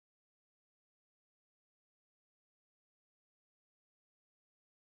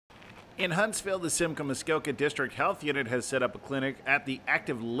In Huntsville, the Simcoe Muskoka District Health Unit has set up a clinic at the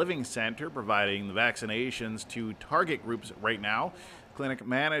Active Living Center, providing the vaccinations to target groups right now. Clinic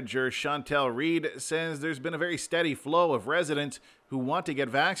manager Chantel Reed says there's been a very steady flow of residents who want to get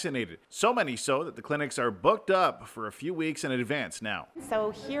vaccinated. So many so that the clinics are booked up for a few weeks in advance now.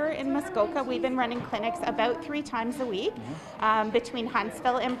 So here in Muskoka, we've been running clinics about 3 times a week between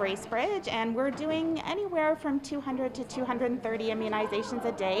Huntsville and Bracebridge, and we're doing anywhere from 200 to 230 immunizations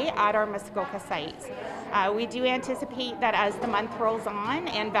a day at our Muskoka sites. We do anticipate that as the month rolls on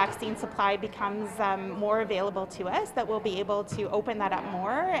and vaccine supply becomes more available to us, that we'll be able to open that up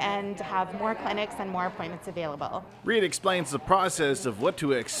more and have more clinics and more appointments available. Reed explains the process of what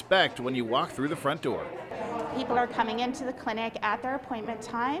to expect when you walk through the front door. People are coming into the clinic at their appointment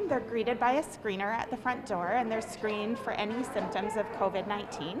time. They're greeted by a screener at the front door, and they're screened for any symptoms of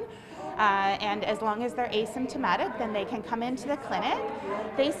COVID-19. And as long as they're asymptomatic, then they can come into the clinic.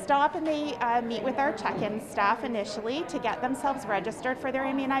 They stop and they meet with our check-in staff initially to get themselves registered for their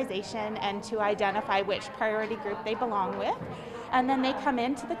immunization and to identify which priority group they belong with. And then they come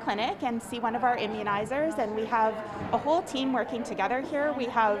into the clinic and see one of our immunizers, and we have a whole team working together here. We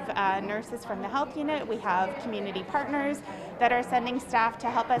have nurses from the health unit, we have community partners that are sending staff to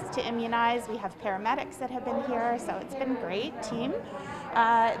help us to immunize. We have paramedics that have been here, so it's been a great team.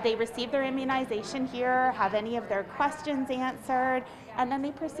 They receive their immunization here, have any of their questions answered, and then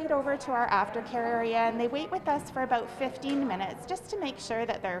they proceed over to our aftercare area and they wait with us for about 15 minutes just to make sure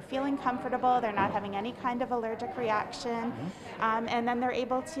that they're feeling comfortable, they're not having any kind of allergic reaction, and then they're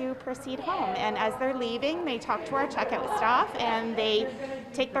able to proceed home. And as they're leaving, they talk to our checkout staff and they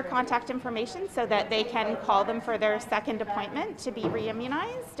take their contact information so that they can call them for their second appointment to be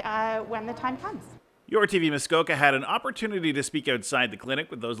re-immunized when the time comes. YourTV Muskoka had an opportunity to speak outside the clinic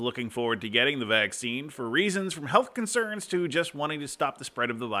with those looking forward to getting the vaccine for reasons from health concerns to just wanting to stop the spread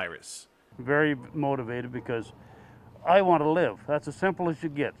of the virus. Very motivated because I want to live. That's as simple as you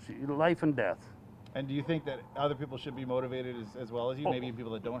get, life and death. And do you think that other people should be motivated as well as you, maybe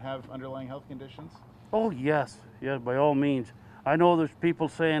people that don't have underlying health conditions? Oh yes, by all means. I know there's people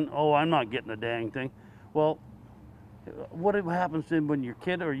saying, oh, I'm not getting a dang thing. Well, what happens then when your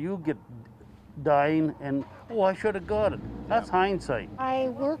kid or you get dying and, oh, I should have got it? That's hindsight. I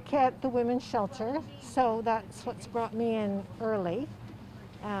work at the women's shelter, so that's what's brought me in early.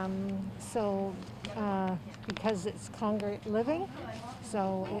 Because it's congregate living,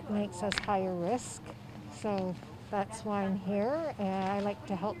 so it makes us higher risk. So that's why I'm here, and I like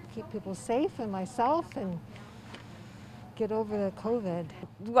to help keep people safe and myself and get over the COVID.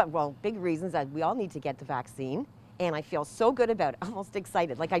 Well, big reasons that we all need to get the vaccine. And I feel so good about it, almost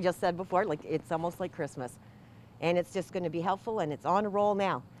excited. Like I just said before, like it's almost like Christmas. And it's just going to be helpful, and it's on a roll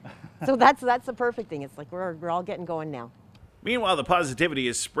now. So that's the perfect thing. It's like we're all getting going now. Meanwhile, the positivity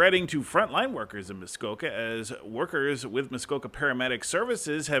is spreading to frontline workers in Muskoka as workers with Muskoka Paramedic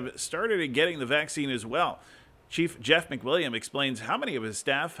Services have started getting the vaccine as well. Chief Jeff McWilliam explains how many of his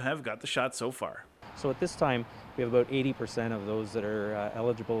staff have got the shot so far. So at this time, we have about 80% of those that are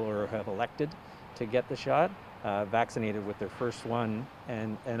eligible or have elected to get the shot. Vaccinated with their first one,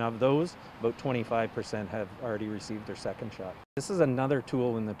 and of those, about 25% have already received their second shot. This is another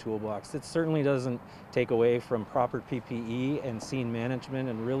tool in the toolbox. It certainly doesn't take away from proper PPE and scene management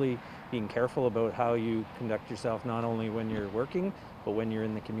and really being careful about how you conduct yourself, not only when you're working, but when you're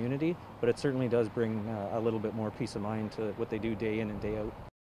in the community. But it certainly does bring a little bit more peace of mind to what they do day in and day out.